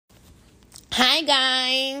Hi,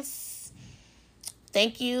 guys.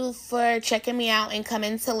 Thank you for checking me out and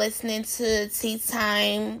coming to listening to Tea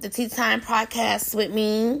Time, the Tea Time podcast with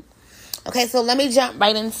me. Okay, so let me jump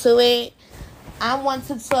right into it. I want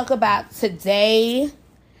to talk about today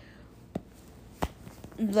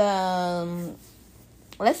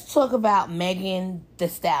let's talk about Megan Thee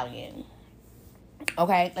Stallion.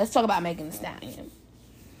 Okay, let's talk about Megan Thee Stallion.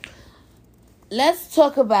 Let's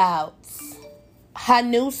talk about her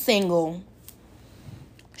new single,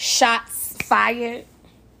 Shots Fired.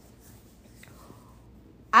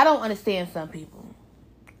 I don't understand some people,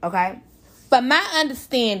 okay? From my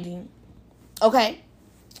understanding, okay,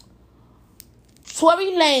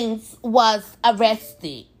 Tory Lanez was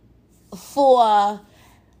arrested for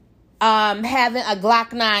having a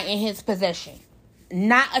Glock 9 in his possession,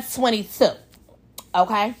 not a 22,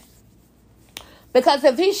 okay? Because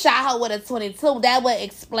if he shot her with a 22, that would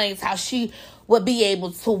explain how she would be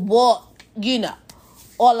able to walk,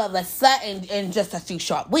 all of a sudden in just a few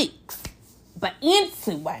short weeks. But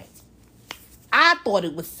anyway, I thought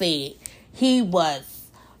it was said he was,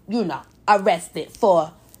 arrested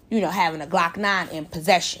for, having a Glock 9 in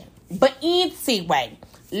possession. But anyway,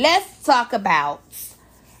 let's talk about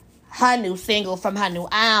her new single from her new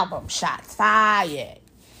album, Shots Fired.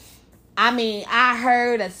 I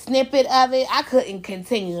heard a snippet of it. I couldn't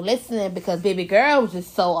continue listening because baby girl was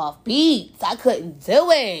just so off beat. I couldn't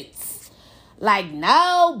do it. Like,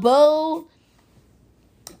 no, boo.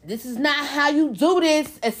 This is not how you do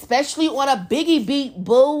this, especially on a Biggie beat,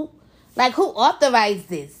 boo. Like, who authorized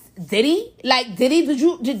this? Did he? Did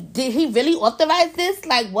he really authorize this?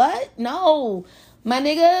 Like, what? No. My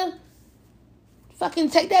nigga,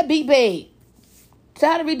 fucking take that beat, babe.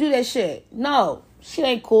 Tell her to redo that shit. No, shit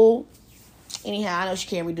ain't cool. Anyhow, I know she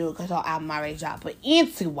can't redo it because her album already dropped. But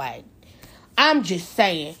anyway, I'm just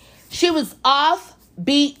saying, she was off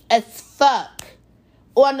beat as fuck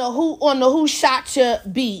on the Who Shot Ya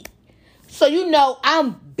beat. So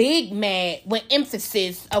I'm big mad with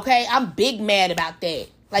emphasis, okay? I'm big mad about that.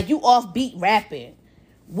 Like, you off beat rapping.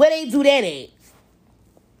 Where they do that at?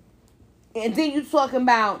 And then you talking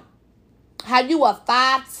about how you a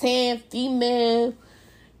 5'10" female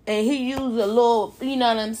and he used a little,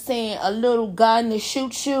 a little gun to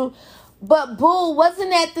shoot you. But, boo,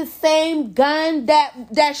 wasn't that the same gun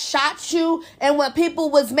that shot you? And when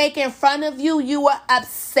people was making fun of you, you were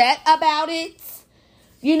upset about it?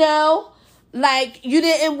 Like, you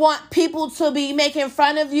didn't want people to be making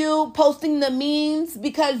fun of you, posting the memes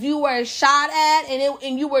because you were shot at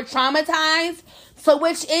and you were traumatized? So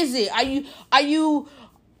which is it? Are you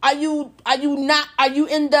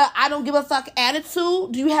in the I don't give a fuck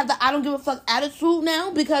attitude? Do you have the I don't give a fuck attitude now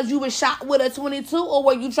because you were shot with a 22, or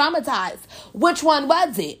were you traumatized? Which one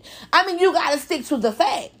was it? You gotta stick to the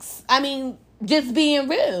facts. Just being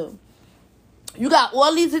real. You got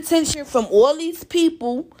all these attention from all these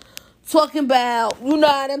people talking about, you know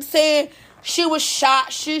what I'm saying? She was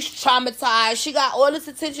shot, she's traumatized. She got all this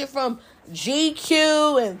attention from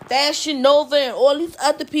GQ and Fashion Nova and all these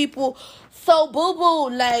other people. So, boo-boo,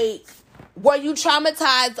 like, were you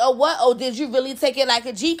traumatized or what? Or did you really take it like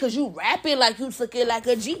a G? Because you rapping like you took it like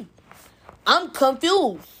a G. I'm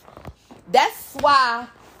confused. That's why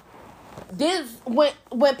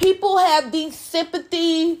when people have these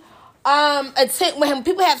sympathy, when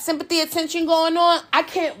people have sympathy attention going on, I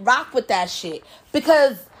can't rock with that shit.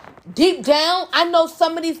 Because deep down, I know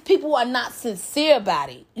some of these people are not sincere about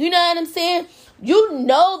it. You know what I'm saying? You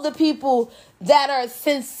know the people that are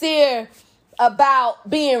sincere about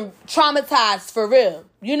being traumatized for real.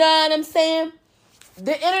 You know what I'm saying?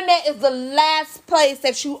 The internet is the last place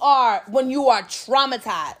that you are when you are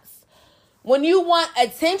traumatized. When you want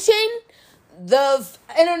attention, the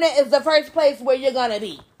internet is the first place where you're gonna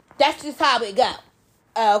be. That's just how it go.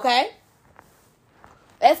 Okay?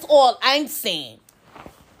 That's all I'm saying.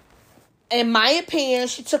 In my opinion,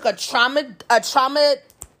 she took a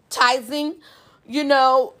traumatizing,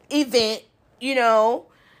 event,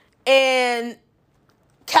 and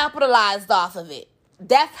capitalized off of it.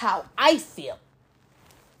 That's how I feel.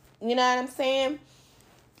 You know what I'm saying?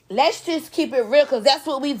 Let's just keep it real, because that's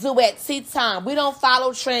what we do at Tea Time. We don't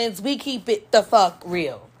follow trends. We keep it the fuck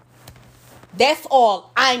real. That's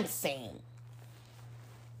all I'm saying.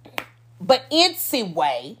 But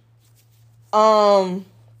anyway, yeah,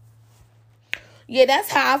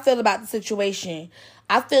 that's how I feel about the situation.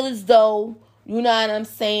 I feel as though, you know what I'm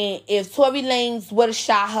saying, if Tory Lanez would have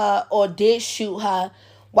shot her or did shoot her,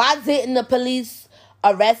 why didn't the police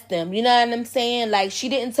arrest them? You know what I'm saying? Like, she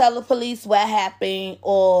didn't tell the police what happened,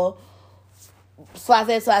 or swat,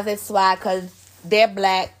 because they're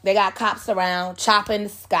black. They got cops around, chopper in the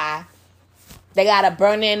sky. They got a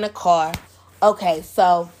burner in the car. Okay,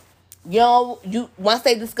 so you once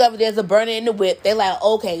they discover there's a burner in the whip, they're like,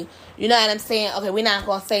 okay, you know what I'm saying? Okay, we're not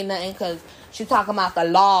gonna say nothing because she's talking about the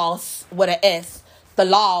laws with an S. The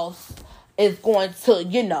laws is going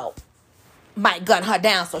to, might gun her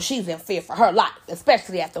down, so she's in fear for her life,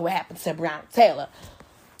 especially after what happened to Brown Taylor.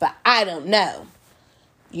 But I don't know.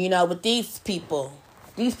 With these people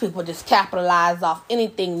just capitalize off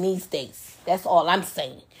anything these days. That's all I'm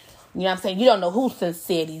saying. You know what I'm saying? You don't know who's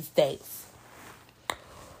sincere these days.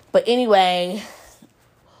 But anyway,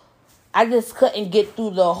 I just couldn't get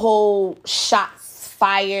through the whole shots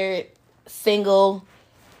fired single.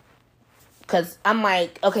 Because I'm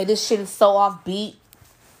like, okay, this shit is so offbeat.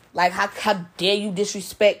 Like, how dare you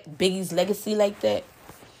disrespect Biggie's legacy like that?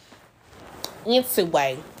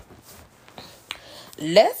 Anyway,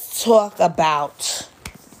 let's talk about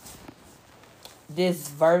this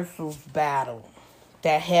versus battle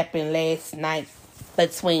that happened last night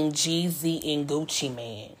between Jeezy and Gucci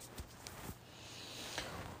Mane.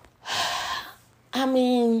 I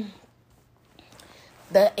mean,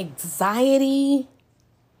 the anxiety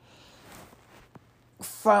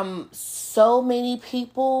from so many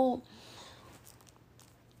people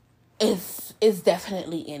is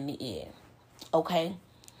definitely in the air. Okay?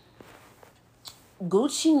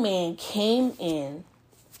 Gucci Mane came in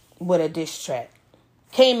with a diss track.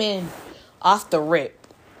 Came in off the rip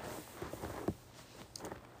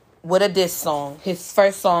with a diss song. His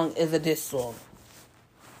first song is a diss song.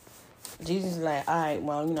 Jesus like, alright,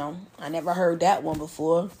 well, I never heard that one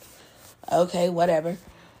before. Okay, whatever.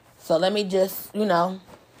 So let me just,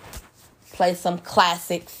 play some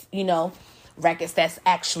classics, records that's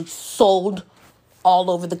actually sold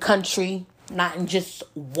all over the country, not in just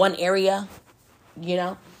one area,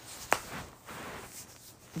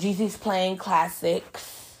 Jeezy's playing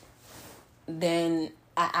classics. Then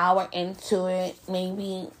an hour into it,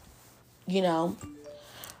 maybe,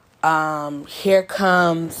 here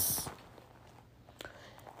comes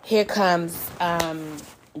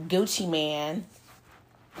Gucci Mane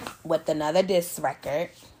with another diss record.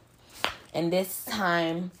 And this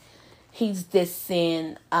time he's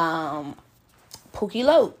dissing Pookie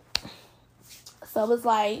Loc. So it's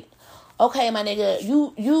like, okay, my nigga,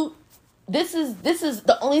 you this is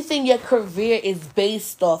the only thing your career is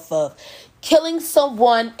based off of. Killing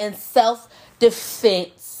someone in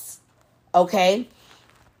self-defense. Okay?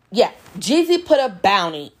 Yeah, Jeezy put a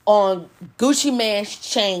bounty on Gucci Mane's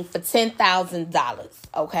chain for $10,000.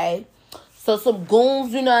 Okay? So some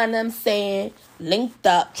goons, you know what I'm saying, linked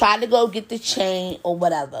up, tried to go get the chain or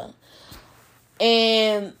whatever.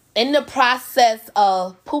 And in the process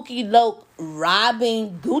of Pookie Loc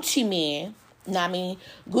robbing Gucci Mane,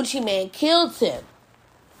 Gucci Mane killed him.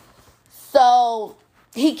 So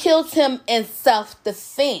he killed him in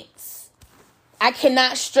self-defense. I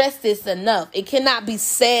cannot stress this enough. It cannot be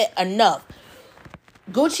said enough.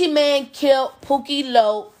 Gucci Mane killed Pookie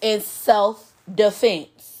Loc in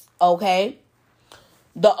self-defense. Okay?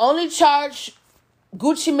 The only charge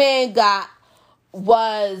Gucci Mane got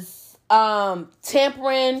was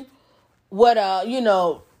tampering with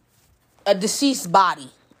a deceased body.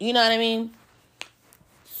 You know what I mean?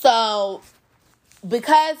 So,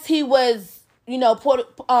 because he was,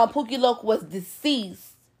 Pookie Loc was deceased,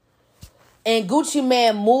 and Gucci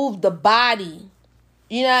Mane moved the body,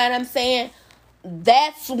 you know what I'm saying?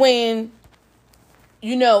 That's when,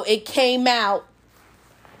 it came out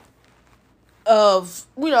of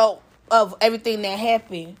everything that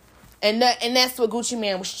happened. And that's what Gucci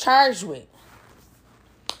Mane was charged with.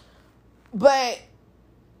 But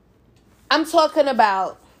I'm talking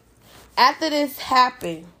about after this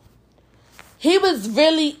happened, he was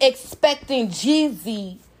really expecting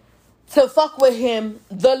Jeezy to fuck with him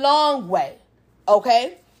the long way.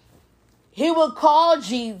 Okay? He would call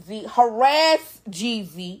Jeezy, harass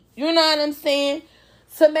Jeezy, you know what I'm saying,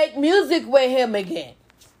 to make music with him again.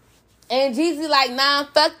 And Jeezy like, nah,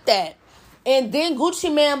 fuck that. And then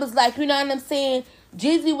Gucci Mane was like, you know what I'm saying,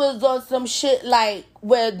 Jeezy was on some shit like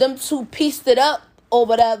where them two pieced it up or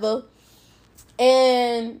whatever.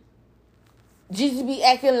 And Jeezy be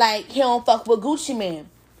acting like he don't fuck with Gucci Mane.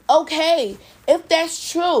 Okay, if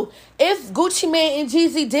that's true, if Gucci Mane and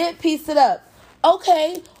Jeezy did piece it up,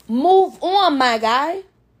 okay, move on, my guy.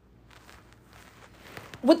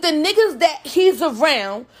 With the niggas that he's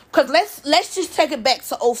around, because let's just take it back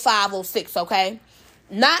to 05, 06, okay?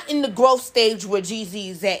 Not in the growth stage where Jeezy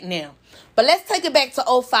is at now. But let's take it back to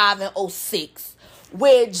 05 and 06,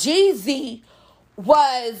 where Jeezy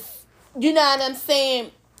was, you know what I'm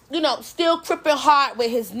saying, still crippin' hard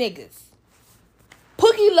with his niggas.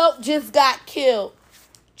 Pookie Loc just got killed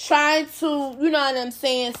trying to, you know what I'm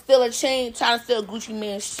saying, steal a chain, trying to steal Gucci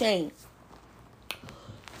Mane's chain.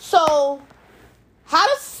 So,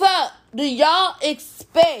 how the fuck do y'all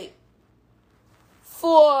expect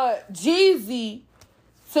for Jeezy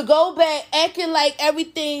to go back acting like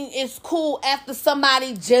everything is cool after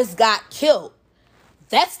somebody just got killed?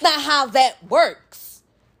 That's not how that works,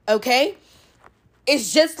 okay?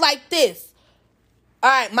 It's just like this. All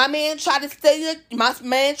right, my man tried to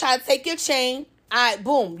take your chain. All right,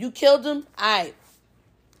 boom, you killed him. All right.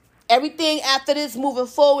 Everything after this moving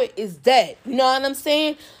forward is dead. You know what I'm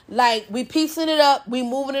saying? Like, we piecing it up, we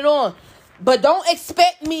moving it on. But don't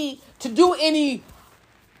expect me to do any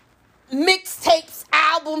mixtapes,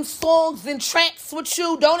 albums, songs, and tracks with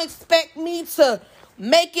you. Don't expect me to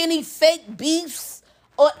make any fake beefs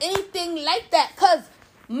or anything like that. Because,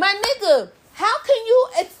 my nigga, how can you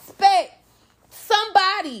expect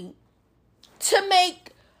somebody to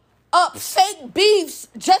make up fake beefs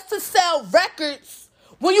just to sell records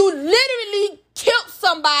when you literally killed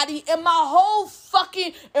somebody and my whole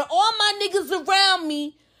fucking, and all my niggas around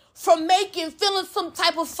me from feeling some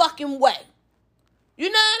type of fucking way?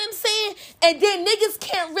 You know what I'm saying? And then niggas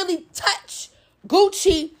can't really touch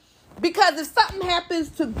Gucci, because if something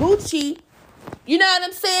happens to Gucci, you know what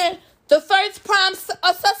I'm saying? The first prime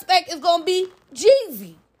suspect is going to be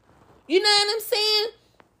Jeezy. You know what I'm saying?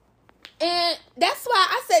 And that's why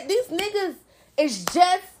I said these niggas is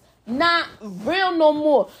just not real no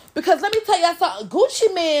more. Because let me tell y'all something.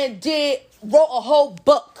 Gucci Man wrote a whole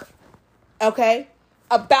book, okay,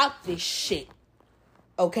 about this shit,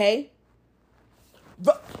 okay?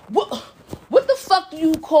 What the fuck do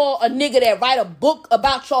you call a nigga that write a book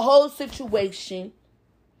about your whole situation,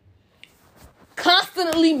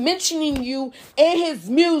 constantly mentioning you in his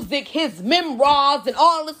music, his memoirs, and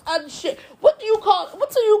all this other shit? What do you call a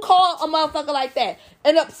motherfucker like that?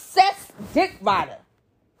 An obsessed dick rider.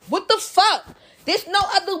 What the fuck? There's no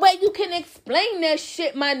other way you can explain that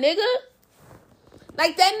shit, my nigga.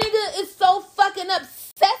 Like, that nigga is so fucking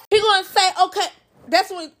obsessed. He gonna say, okay, that's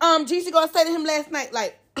what GC gonna say to him last night,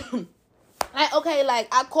 like, okay, like,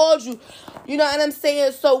 I called you, you know what I'm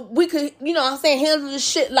saying, so we could, you know what I'm saying, handle this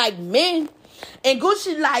shit like men. And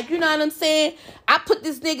Gucci like, you know what I'm saying, I put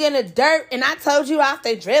this nigga in the dirt, and I told you off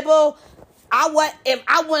the dribble, if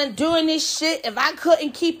I wasn't doing this shit, if I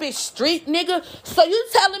couldn't keep it street, nigga. So you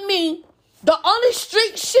telling me the only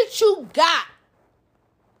street shit you got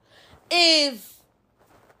is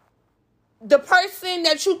the person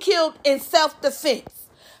that you killed in self-defense?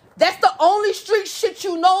 That's the only street shit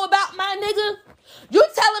you know about, my nigga? You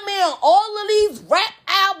telling me on all of these rap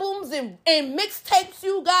albums and mixtapes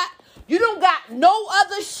you got, you don't got no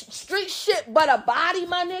other street shit but a body,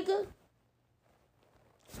 my nigga?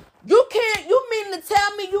 You mean to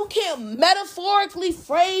tell me you can't metaphorically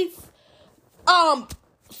phrase some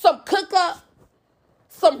cook up,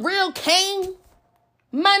 some real cane?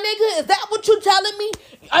 My nigga, is that what you telling me?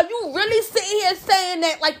 Are you really sitting here saying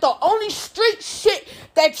that like the only street shit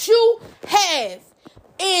that you have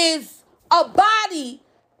is a body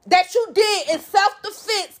that you did in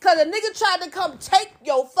self-defense because a nigga tried to come take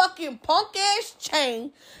your fucking punk-ass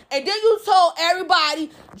chain, and then you told everybody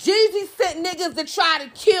Jeezy sent niggas to try to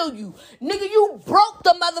kill you? Nigga, you broke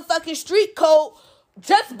the motherfucking street code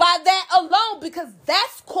just by that alone, because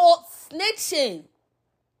that's called snitching.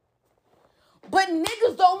 But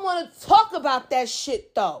niggas don't want to talk about that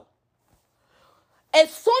shit, though.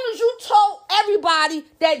 As soon as you told everybody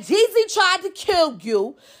that Jeezy tried to kill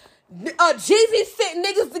you, Jeezy sent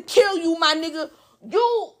niggas to kill you, my nigga,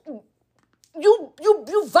 you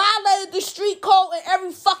violated the street code in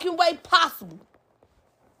every fucking way possible.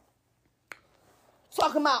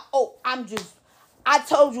 Talking about, I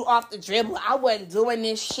told you off the dribble, I wasn't doing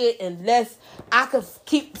this shit unless I could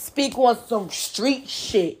speak on some street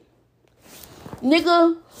shit.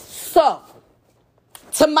 Nigga, so,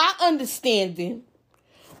 to my understanding,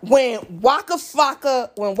 when Waka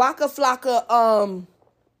Flocka,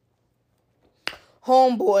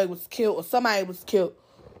 homeboy was killed, or somebody was killed,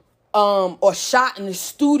 or shot in the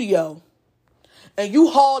studio, and you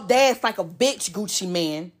hauled ass like a bitch, Gucci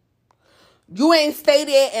Man, you ain't stay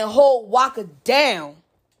there and hold Waka down.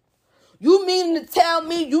 You mean to tell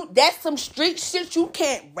me that's some street shit you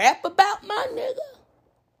can't rap about, my nigga?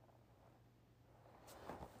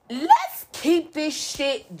 Let's keep this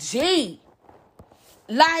shit G.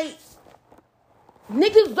 Like,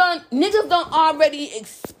 niggas done already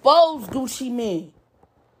exposed Gucci Man.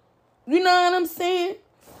 You know what I'm saying?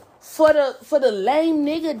 For the lame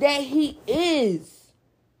nigga that he is.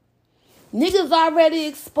 Niggas already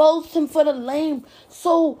exposed him for the lame.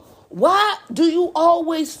 So why do you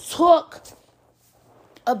always talk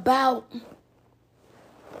about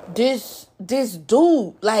this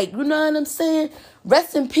dude? Like, you know what I'm saying?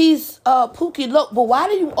 Rest in peace, Pookie Loc. But why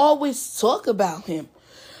do you always talk about him?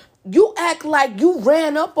 You act like you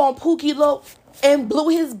ran up on Pookie Loc and blew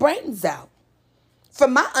his brains out.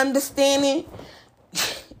 From my understanding,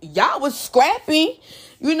 y'all was scrapping.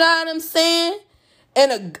 You know what I'm saying?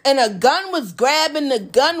 And a gun was grabbed and the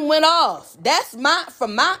gun went off. That's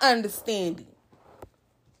from my understanding.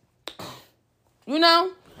 You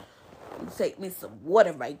know? Let me take me some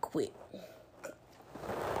water right quick.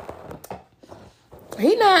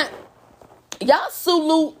 Y'all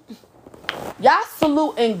salute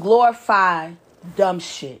and glorify dumb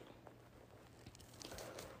shit.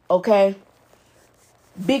 Okay?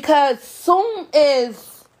 Because soon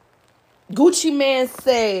as Gucci Mane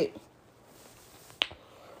said,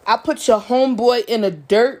 I put your homeboy in the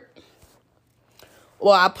dirt,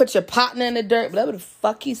 or I put your partner in the dirt, whatever the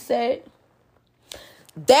fuck he said,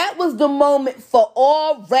 that was the moment for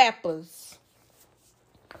all rappers,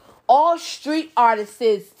 all street artists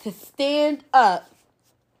to stand up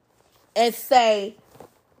and say,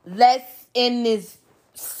 let's end this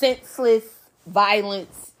senseless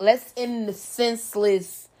violence. Let's end the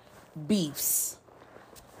senseless beefs.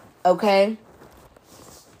 Okay?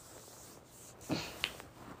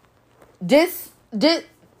 This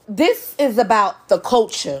is about the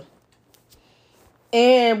culture.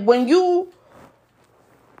 And when you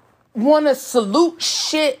want to salute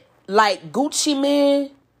shit like Gucci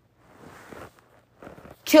Mane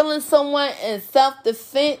killing someone in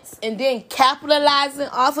self-defense and then capitalizing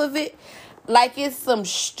off of it like it's some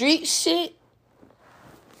street shit,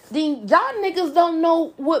 then y'all niggas don't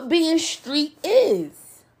know what being street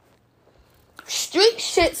is. Street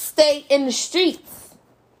shit stay in the streets.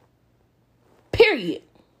 Period.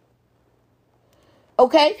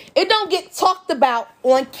 Okay? It don't get talked about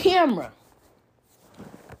on camera.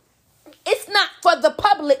 It's not for the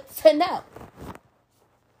public to know.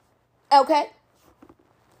 Okay?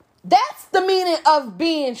 That's the meaning of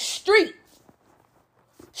being street.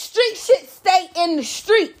 Street shit stay in the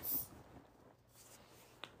streets.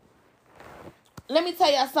 Let me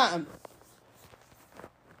tell y'all something.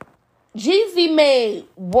 Jeezy made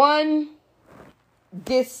one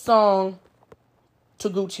diss song to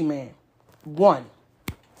Gucci Mane. One.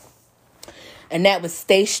 And that was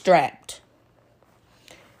Stay Strapped.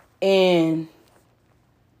 And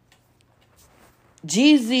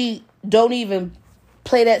Jeezy don't even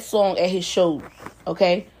play that song at his shows,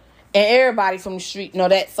 okay? And everybody from the street know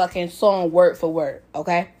that fucking song word for word,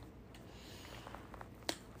 okay?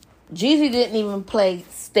 Jeezy didn't even play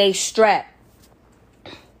Stay Strapped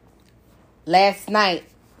last night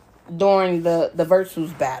during the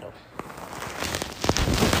Versus battle.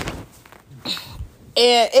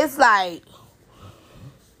 And it's like,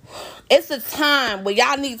 it's a time where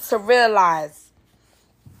y'all need to realize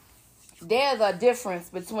there's a difference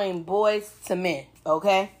between boys to men,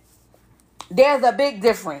 okay? There's a big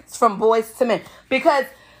difference from boys to men. Because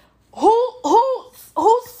who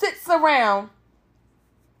sits around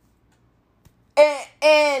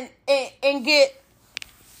and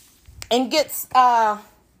gets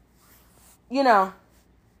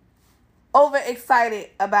overexcited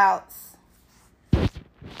about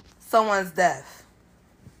someone's death?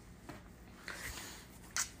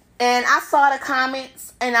 And I saw the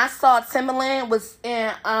comments, and I saw Timbaland was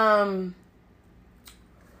in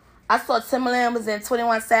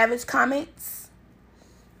 21 Savage comments.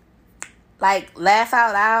 Like, laugh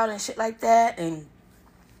out loud and shit like that, and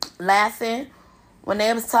laughing when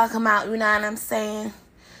they was talking about, you know what I'm saying?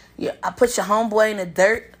 I put your homeboy in the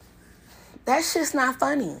dirt. That shit's not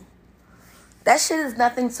funny. That shit is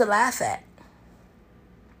nothing to laugh at.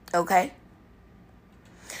 Okay?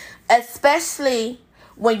 Especially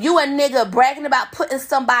when you a nigga bragging about putting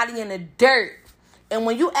somebody in the dirt, and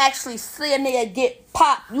when you actually see a nigga get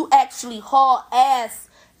popped, you actually haul ass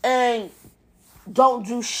and don't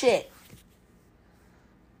do shit.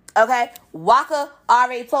 Okay? Waka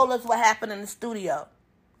already told us what happened in the studio.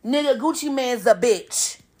 Nigga, Gucci Mane's a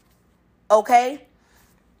bitch. Okay?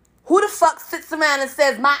 Who the fuck sits around and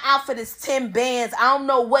says my outfit is 10 bands? I don't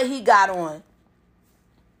know what he got on.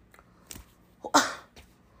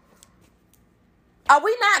 Are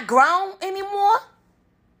we not grown anymore?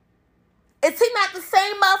 Is he not the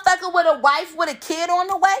same motherfucker with a wife with a kid on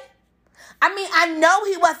the way? I mean, I know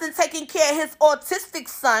he wasn't taking care of his autistic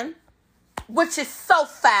son, which is so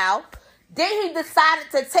foul. Then he decided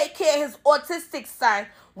to take care of his autistic son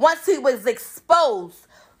once he was exposed.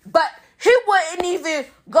 But he wouldn't even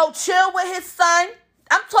go chill with his son.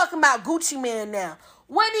 I'm talking about Gucci Mane now.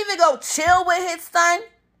 Wouldn't even go chill with his son.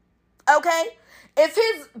 Okay? If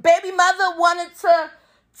his baby mother wanted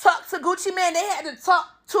talk to Gucci Mane. They had to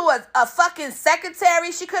talk to a fucking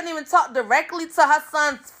secretary. She couldn't even talk directly to her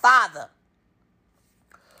son's father.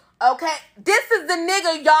 Okay? This is the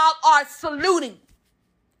nigga y'all are saluting.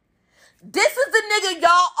 This is the nigga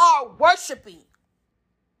y'all are worshiping.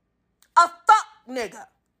 A fuck nigga.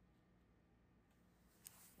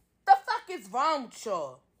 The fuck is wrong with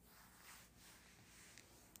y'all?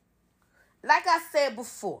 Like I said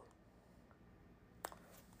before,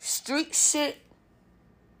 street shit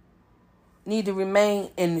need to remain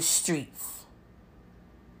in the streets.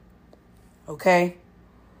 Okay?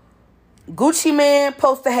 Gucci Mane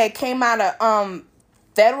poster had came out of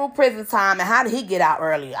federal prison time, and how did he get out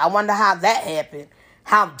early? I wonder how that happened.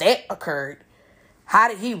 How that occurred. How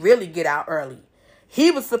did he really get out early? He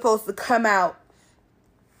was supposed to come out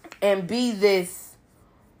and be this,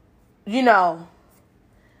 this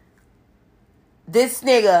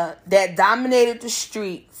nigga that dominated the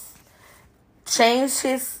streets, changed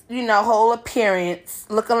his, whole appearance,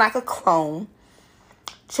 looking like a clone,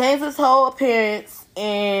 changed his whole appearance,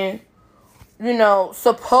 and,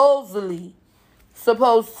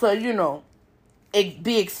 supposed to,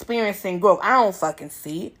 be experiencing growth. I don't fucking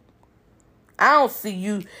see it. I don't see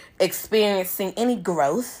you experiencing any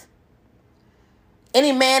growth.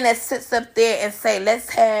 Any man that sits up there and say,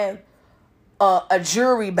 let's have a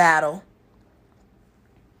jury battle.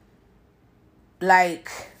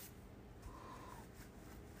 Like,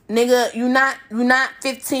 nigga, you're not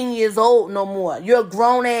 15 years old no more. You're a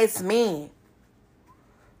grown ass man.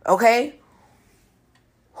 Okay?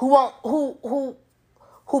 Who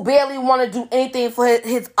barely want to do anything for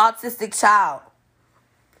his autistic child.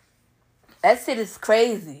 That shit is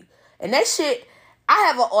crazy. And that shit, I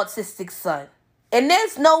have an autistic son. And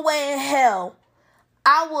there's no way in hell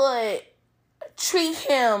I would treat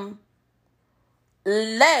him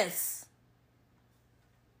less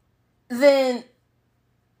than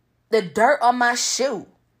the dirt on my shoe.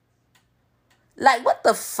 Like, what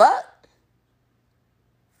the fuck?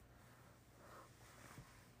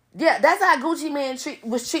 Yeah, that's how Gucci Mane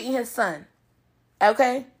was treating his son.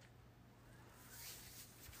 Okay?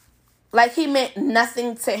 Like he meant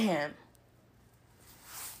nothing to him.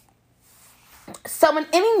 So in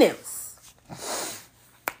any news,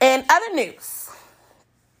 and other news,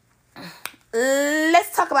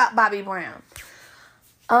 let's talk about Bobby Brown.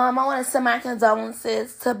 I want to send my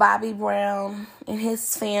condolences to Bobby Brown and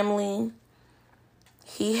his family.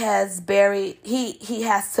 He has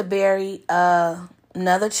to bury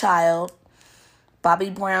another child, Bobby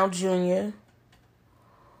Brown Jr.,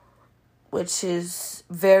 which is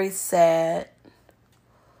very sad.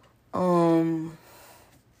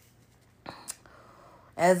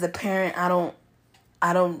 As a parent, I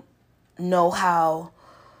don't know how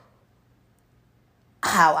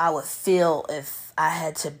I would feel if I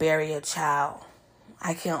had to bury a child.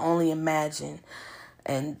 I can only imagine.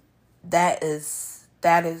 And that is,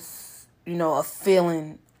 a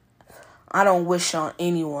feeling I don't wish on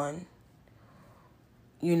anyone,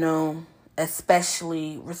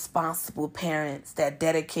 especially responsible parents that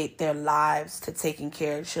dedicate their lives to taking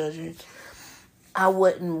care of children. I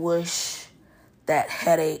wouldn't wish that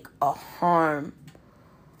headache or harm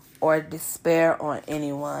or despair on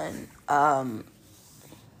anyone.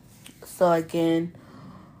 So again,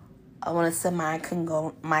 I want to send my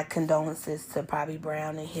condolences to Bobby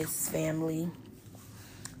Brown and his family.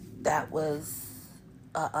 That was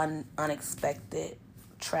an unexpected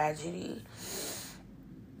tragedy.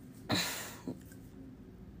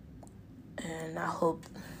 And I hope,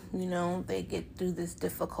 they get through this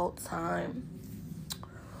difficult time.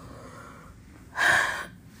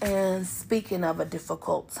 And speaking of a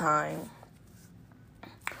difficult time,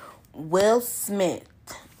 Will Smith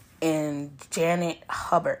and Janet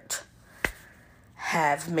Hubert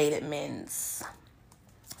have made amends.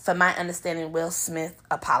 From my understanding, Will Smith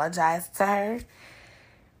apologized to her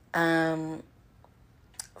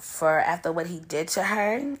for after what he did to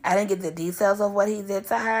her. I didn't get the details of what he did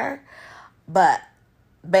to her, but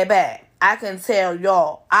baby, I can tell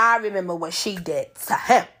y'all, I remember what she did to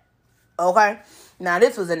him. Okay? Now,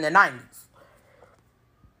 this was in the 90s.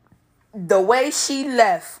 The way she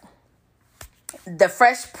left the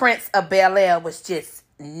Fresh Prince of Bel-Air was just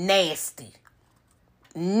nasty.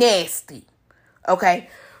 Nasty. Okay?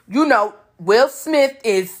 Will Smith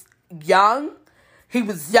is young. He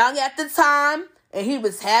was young at the time, and he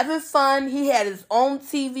was having fun. He had his own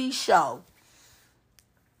TV show.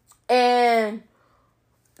 And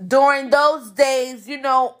during those days,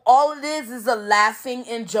 all it is a laughing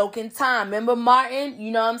and joking time. Remember Martin?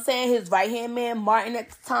 You know what I'm saying? His right-hand man, Martin, at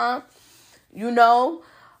the time.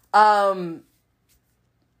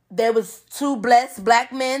 They was two blessed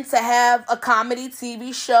black men to have a comedy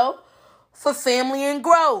TV show for family and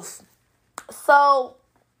growth. So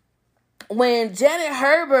when Janet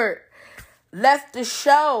Hubert left the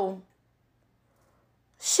show,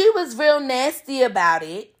 she was real nasty about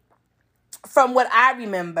it, from what I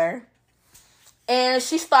remember. And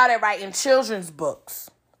she started writing children's books.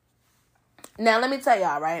 Now, let me tell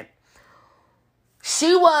y'all, right?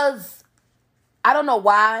 She was, I don't know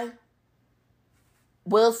why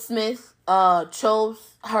Will Smith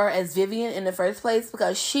chose her as Vivian in the first place,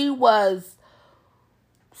 because she was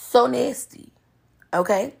so nasty,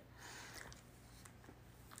 okay?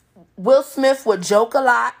 Will Smith would joke a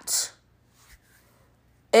lot,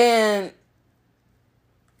 and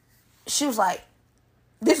she was like,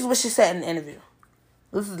 this is what she said in the interview.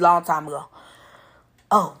 This is a long time ago.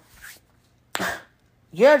 Oh,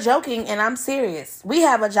 you're joking and I'm serious. We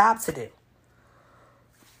have a job to do.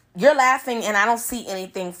 You're laughing and I don't see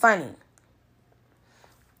anything funny.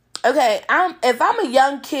 Okay, if I'm a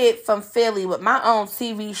young kid from Philly with my own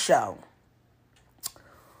TV show,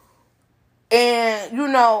 and, you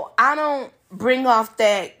know, I don't bring off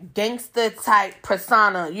that gangster type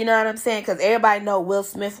persona, you know what I'm saying? Because everybody know Will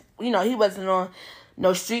Smith, you know, he wasn't on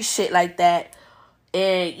no street shit like that.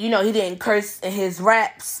 And, you know, he didn't curse in his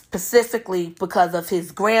raps specifically because of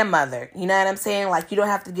his grandmother. You know what I'm saying? Like, you don't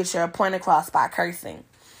have to get your point across by cursing.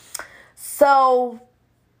 So,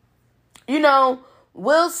 you know,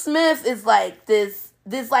 Will Smith is like this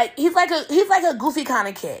like, he's like a goofy kind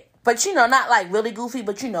of kid. But, you know, not like really goofy,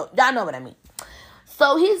 but, you know, y'all know what I mean.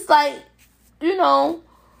 So he's like, you know,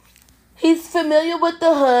 he's familiar with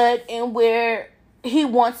the hood and where he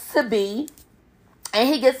wants to be. And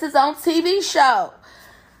he gets his own TV show.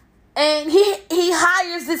 And he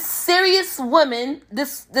hires this serious woman,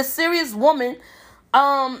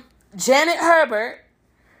 Janet Hubert.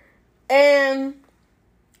 And,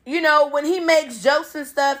 you know, when he makes jokes and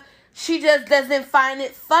stuff, she just doesn't find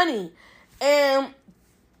it funny. And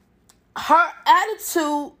her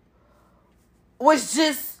attitude was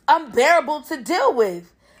just unbearable to deal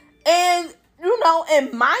with. And, you know,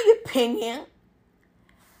 in my opinion,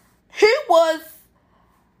 he was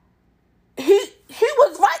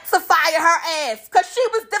right to fire her ass because she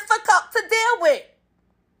was difficult to deal with.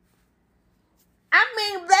 I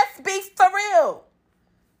mean, let's be for real.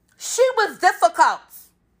 She was difficult.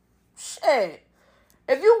 Shit.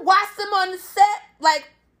 If you watch them on the set,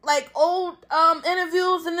 like old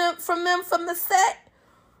interviews from the set,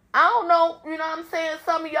 I don't know, you know what I'm saying?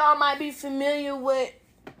 Some of y'all might be familiar with,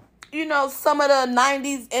 you know, some of the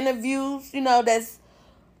 90s interviews, you know,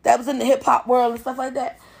 that was in the hip-hop world and stuff like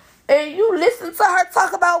that. And you listen to her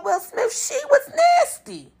talk about Will Smith, she was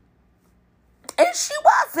nasty. And she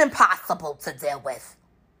was impossible to deal with.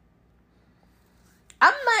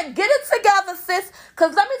 I'm like, get it together, sis.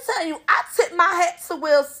 Because let me tell you, I tip my hat to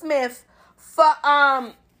Will Smith for,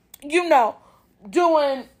 you know,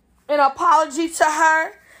 doing an apology to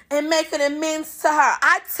her and making amends to her.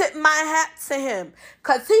 I tip my hat to him.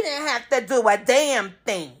 Because he didn't have to do a damn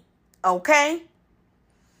thing. Okay?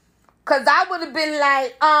 Because I would have been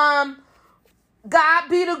like, God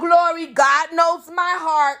be the glory. God knows my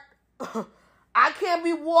heart. I can't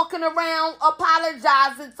be walking around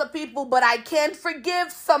apologizing to people, but I can forgive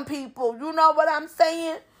some people. You know what I'm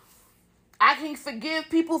saying? I can forgive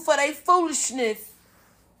people for their foolishness.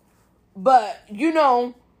 But, you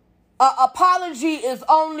know, an apology is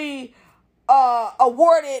only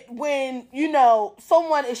awarded when, you know,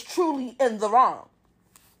 someone is truly in the wrong.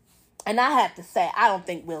 And I have to say, I don't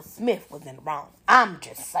think Will Smith was in the wrong. I'm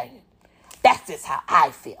just saying. That's just how I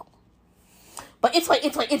feel. But it's wait.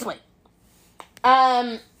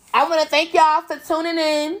 I want to thank y'all for tuning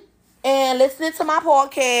in and listening to my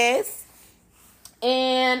podcast.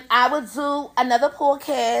 And I will do another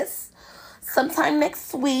podcast sometime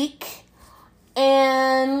next week.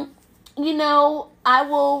 And, you know, I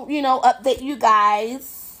will, you know, update you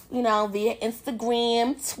guys, you know, via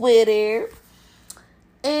Instagram, Twitter.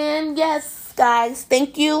 And yes, guys,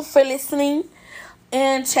 thank you for listening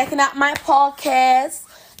and checking out my podcast.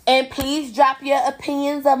 And please drop your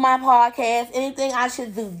opinions of my podcast. Anything I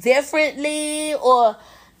should do differently or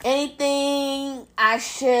anything I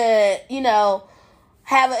should, you know,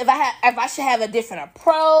 have. If I should have a different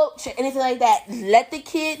approach or anything like that, let the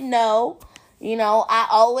kid know. You know, I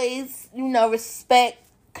always, you know, respect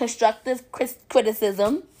constructive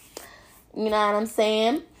criticism. You know what I'm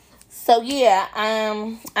saying? So, yeah,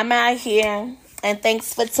 I'm out here, and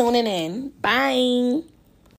thanks for tuning in. Bye.